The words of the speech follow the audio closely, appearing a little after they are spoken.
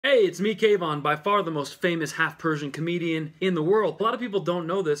Hey, it's me, Kvon, by far the most famous half-Persian comedian in the world. A lot of people don't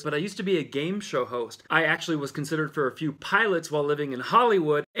know this, but I used to be a game show host. I actually was considered for a few pilots while living in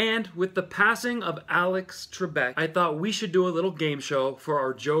Hollywood, and with the passing of Alex Trebek, I thought we should do a little game show for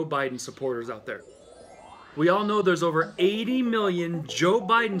our Joe Biden supporters out there. We all know there's over 80 million Joe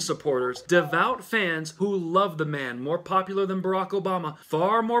Biden supporters, devout fans who love the man, more popular than Barack Obama,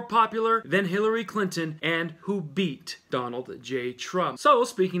 far more popular than Hillary Clinton, and who beat Donald J. Trump. So,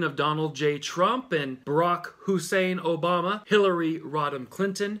 speaking of Donald J. Trump and Barack Hussein Obama, Hillary Rodham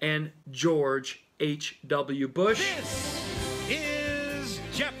Clinton, and George H.W. Bush. This is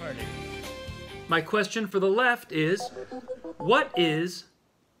Jeopardy! My question for the left is, what is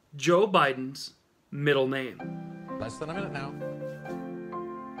Joe Biden's middle name? Less than a minute now.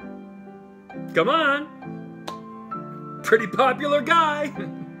 Come on! Pretty popular guy!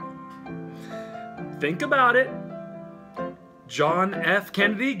 Think about it. John F.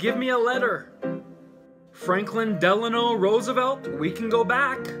 Kennedy, give me a letter. Franklin Delano Roosevelt, we can go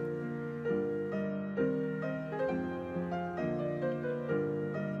back.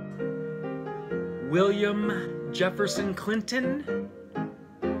 William Jefferson Clinton?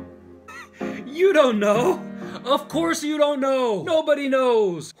 You don't know. Of course you don't know. Nobody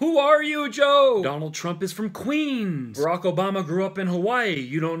knows. Who are you, Joe? Donald Trump is from Queens. Barack Obama grew up in Hawaii.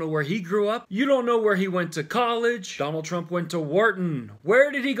 You don't know where he grew up. You don't know where he went to college. Donald Trump went to Wharton.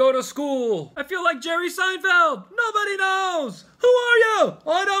 Where did he go to school? I feel like Jerry Seinfeld. Nobody knows. Who are you?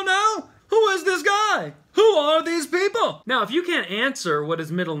 I don't know. Who is this guy? Who are these people? Now, if you can't answer what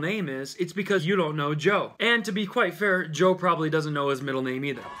his middle name is, it's because you don't know Joe. And to be quite fair, Joe probably doesn't know his middle name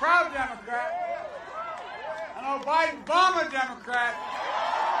either. Proud Democrat. An Obama Democrat.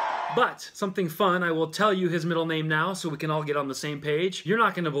 But something fun, I will tell you his middle name now so we can all get on the same page. You're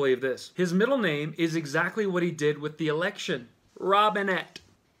not going to believe this. His middle name is exactly what he did with the election. Robinette.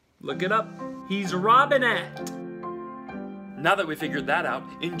 Look it up. He's Robinette. Now that we figured that out,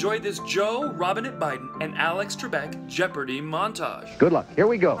 enjoy this Joe Robinette Biden and Alex Trebek Jeopardy montage. Good luck. Here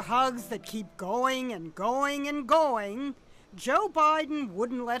we go. Hugs that keep going and going and going. Joe Biden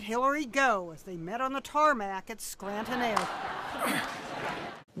wouldn't let Hillary go as they met on the tarmac at Scranton Airport.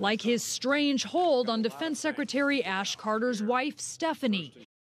 Like his strange hold on Defense Secretary Ash Carter's wife, Stephanie.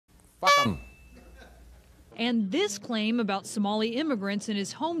 Fuck 'em. And this claim about Somali immigrants in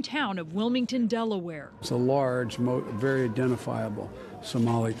his hometown of Wilmington, Delaware. It's a large, very identifiable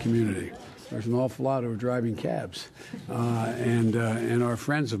Somali community. There's an awful lot who are driving cabs, and are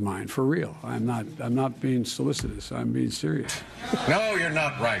friends of mine, for real. I'm not being solicitous. I'm being serious. No, you're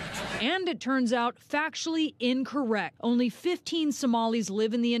not right. And it turns out factually incorrect. Only 15 Somalis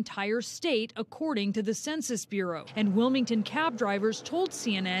live in the entire state, according to the Census Bureau. And Wilmington cab drivers told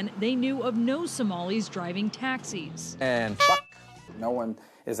CNN they knew of no Somalis driving taxis. And fuck. No one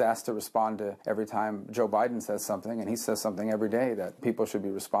is asked to respond to every time Joe Biden says something, and he says something every day that people should be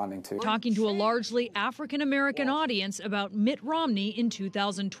responding to. Talking to a largely African-American audience about Mitt Romney in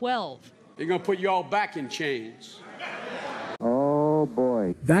 2012. They're going to put you all back in chains. Oh,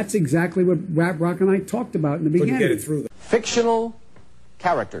 boy. That's exactly what Rap Rock and I talked about in the beginning. Get it through. Fictional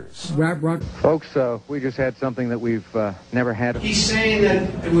characters. Rap Rock. Folks, we just had something that we've never had. He's saying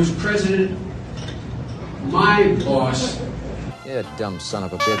that it was President, my boss. You dumb son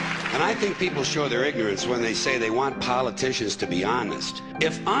of a bitch. And I think people show their ignorance when they say they want politicians to be honest.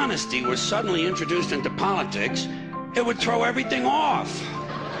 If honesty was suddenly introduced into politics, it would throw everything off.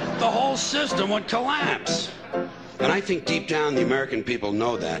 The whole system would collapse. And I think deep down the American people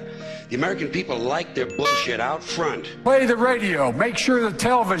know that. The American people like their bullshit out front. Play the radio. Make sure the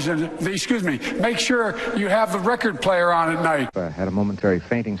television, make sure you have the record player on at night. Had a momentary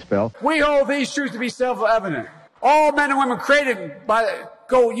fainting spell. We hold these truths to be self-evident. All men and women created by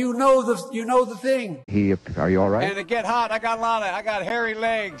you know the thing. Are you all right? And to get hot, I got hairy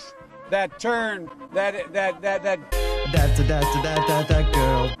legs that turn that girl.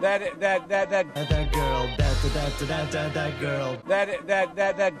 That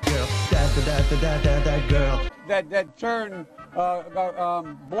girl. That turn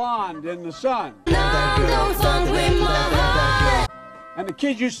blonde in the sun. And the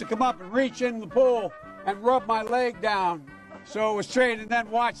kids used to come up and reach in the pool and rub my leg down so it was straight, and then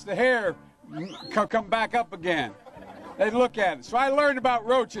watch the hair come back up again. They'd look at it. So I learned about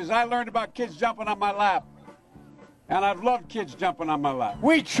roaches. I learned about kids jumping on my lap. And I've loved kids jumping on my lap.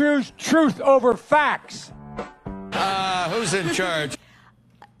 We choose truth over facts. Who's in charge?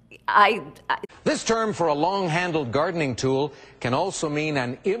 This term for a long-handled gardening tool can also mean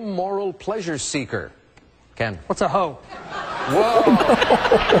an immoral pleasure seeker. Ken. What's a hoe? Whoa.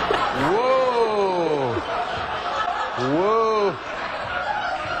 Whoa. Whoa.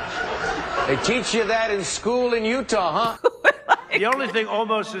 They teach you that in school in Utah, huh? The only thing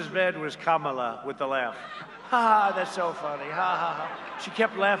almost as bad was Kamala with the laugh. Ha ha, that's so funny. Ha ha ha. She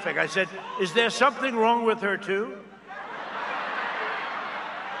kept laughing. I said, is there something wrong with her too?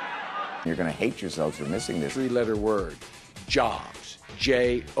 You're going to hate yourselves for missing this. Three-letter word. Jobs.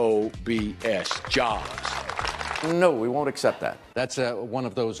 J-O-B-S. Jobs. No, we won't accept that. That's one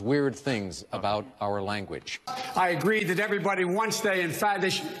of those weird things about our language. I agree that everybody, once they, in fact,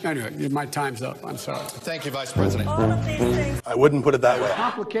 they should... Anyway, my time's up. I'm sorry. Thank you, Vice President. All of these things. I wouldn't put it that way.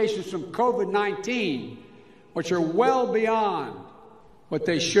 Complications from COVID-19, which are well beyond what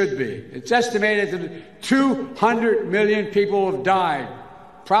they should be. It's estimated that 200 million people have died,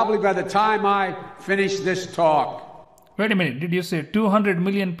 probably by the time I finish this talk. Wait a minute, did you say 200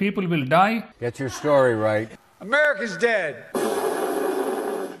 million people will die? Get your story right. America's dead.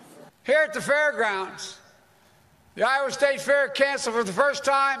 Here at the fairgrounds, the Iowa State Fair canceled for the first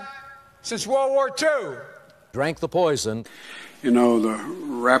time since World War II. Drank the poison. You know, the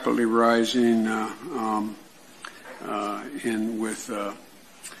rapidly rising I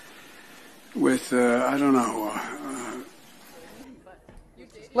don't know.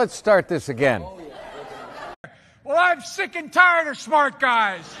 Let's start this again. Well, I'm sick and tired of smart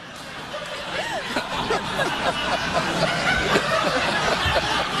guys.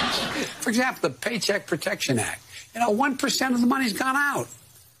 For example, the Paycheck Protection Act. You know, 1% of the money's gone out.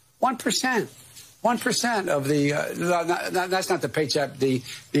 1%. 1% of the that's not the paycheck. The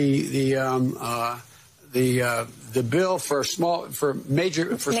bill for small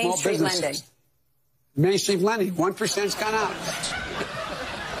businesses. Lending. Mainstream lending. 1%'s gone out.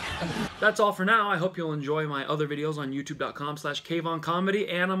 That's all for now. I hope you'll enjoy my other videos on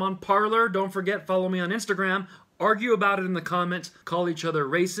youtube.com/KvonComedy, and I'm on Parler. Don't forget, follow me on Instagram. Argue about it in the comments. Call each other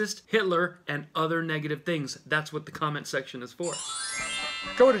racist, Hitler, and other negative things. That's what the comment section is for.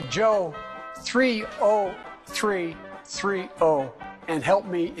 Go to Joe 30330 and help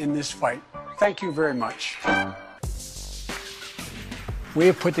me in this fight. Thank you very much. We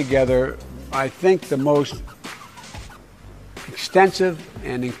have put together, I think, the most extensive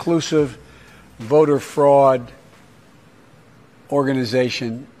and inclusive voter fraud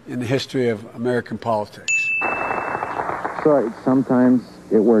organization in the history of American politics. Sorry, sometimes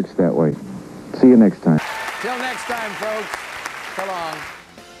it works that way. See you next time. Till next time, folks. So long.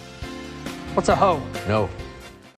 What's a hoe? No.